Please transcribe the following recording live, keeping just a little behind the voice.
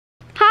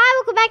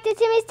back to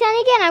Timmy's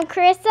Town again. I'm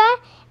Karissa,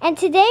 and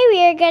today we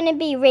are going to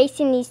be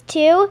racing these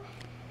two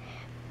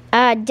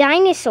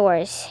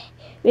dinosaurs.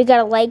 We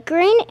got a light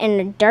green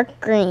and a dark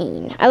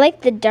green. I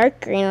like the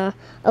dark green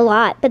a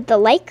lot, but the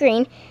light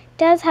green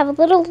does have a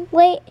little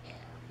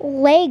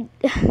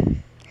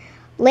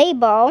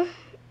label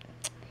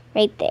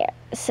right there.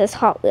 It says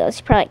Hot Wheels.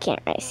 You probably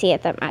can't really see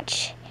it that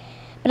much,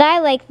 but I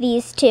like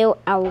these two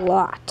a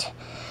lot.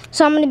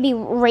 So I'm going to be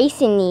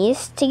racing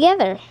these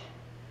together.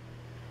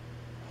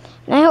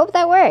 And I hope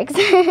that works.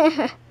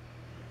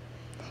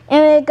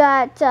 And we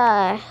got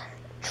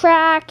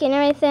track and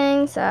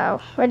everything, so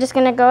we're just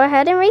gonna go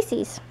ahead and race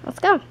these. Let's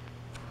go.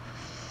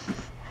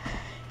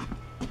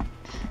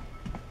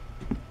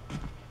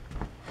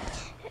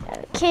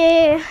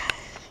 Okay,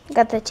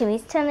 got the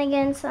Timmy's Town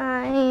again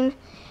sign.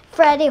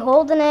 Freddy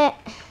holding it.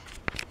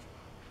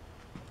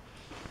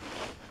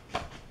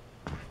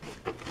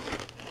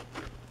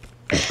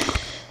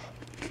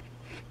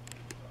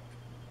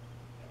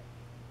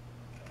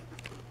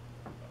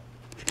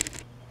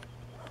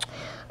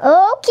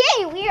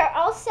 Okay, we are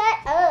all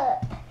set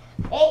up.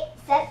 Wait,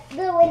 set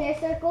the winner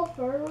circle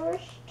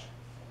first.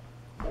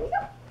 Here we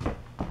go.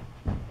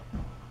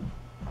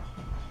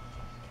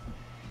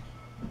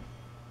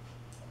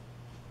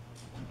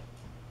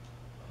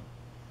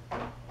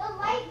 The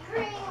light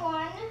green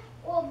one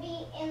will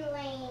be in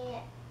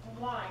lane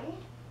 1,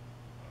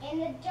 and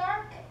the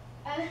dark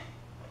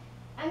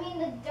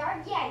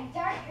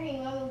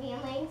green one will be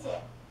in lane 2.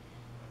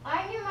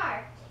 On your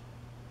mark,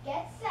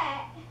 get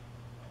set.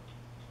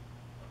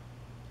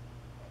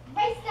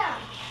 Race them.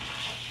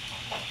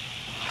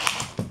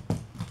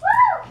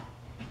 Woo!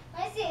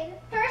 Let's see. The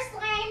first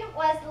lane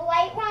was the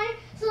light one,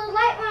 so the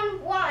light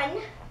one won.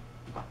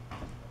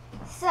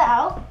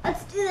 So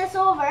let's do this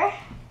over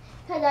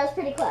because that was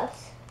pretty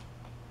close.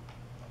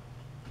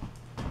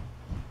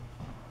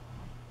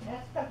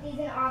 Let's put these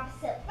in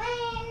opposite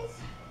lanes.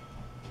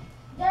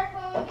 Dark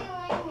one will be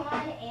lane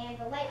 1, and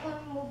the light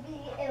one will be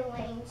in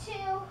lane 2.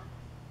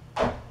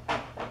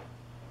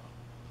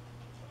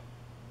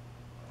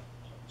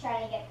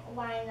 Trying to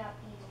line up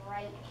these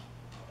right.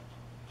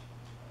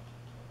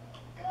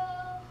 Go.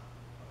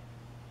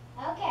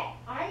 Okay,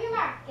 on your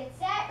mark, get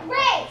set,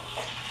 race!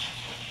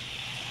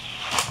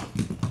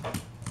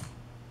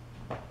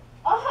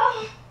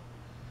 Oh,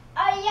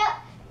 yep,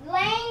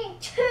 lane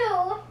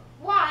 2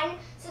 won,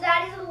 so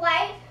that is the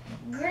light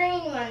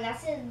green one.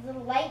 That's the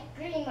light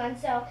green one.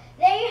 So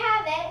there you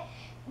have it.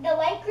 The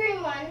light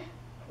green one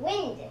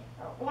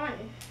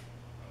won.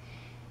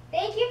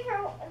 Thank you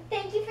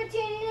for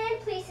tuning in.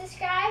 Please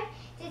subscribe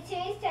to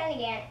Timmy's Town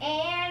again,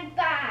 and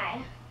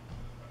bye.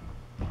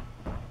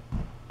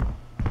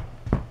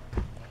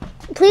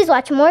 Please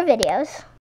watch more videos.